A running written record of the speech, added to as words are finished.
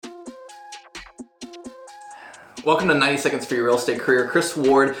Welcome to 90 Seconds for Your Real Estate Career. Chris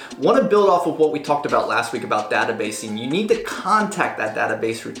Ward. Want to build off of what we talked about last week about databasing. You need to contact that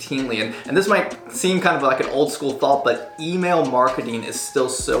database routinely. And this might seem kind of like an old school thought, but email marketing is still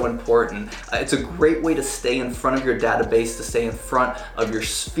so important. It's a great way to stay in front of your database, to stay in front of your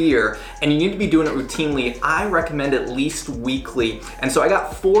sphere. And you need to be doing it routinely. I recommend at least weekly. And so I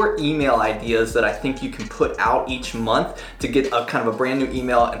got 4 email ideas that I think you can put out each month to get a kind of a brand new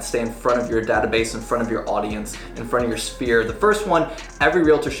email and stay in front of your database, in front of your audience, in front of your sphere. The first one, every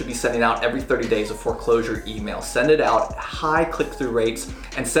realtor should be sending out every 30 days a foreclosure email. Send it out, high click-through rates,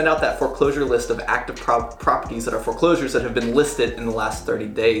 and send out that foreclosure list of active properties that are foreclosures that have been listed in the last 30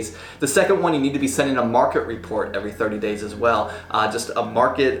 days. The second one, you need to be sending a market report every 30 days as well. Just a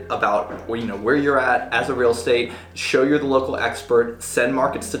market about where you're at as a real estate. Show you're the local expert. Send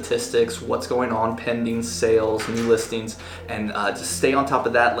market statistics, what's going on, pending sales, new listings, and just stay on top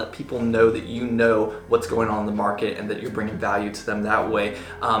of that. Let people know that you know what's going on in the market and that you're bringing value to them that way.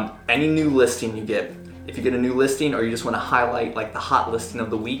 Any new listing you get, if you get a new listing or you just want to highlight like the hot listing of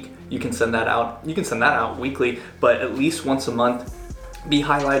the week, you can send that out. You can send that out weekly, but at least once a month, be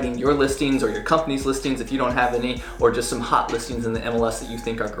highlighting your listings or your company's listings if you don't have any, or just some hot listings in the MLS that you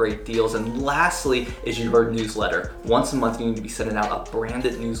think are great deals. And lastly is your newsletter. Once a month you need to be sending out a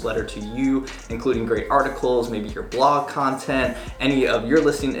branded newsletter to you, including great articles, maybe your blog content, any of your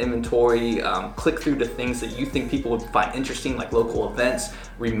listing inventory, click through to things that you think people would find interesting, like local events,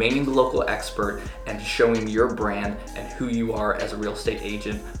 remaining the local expert, and showing your brand and who you are as a real estate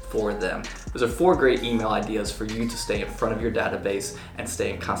agent for them. Those are 4 great email ideas for you to stay in front of your database and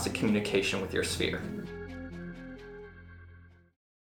stay in constant communication with your sphere.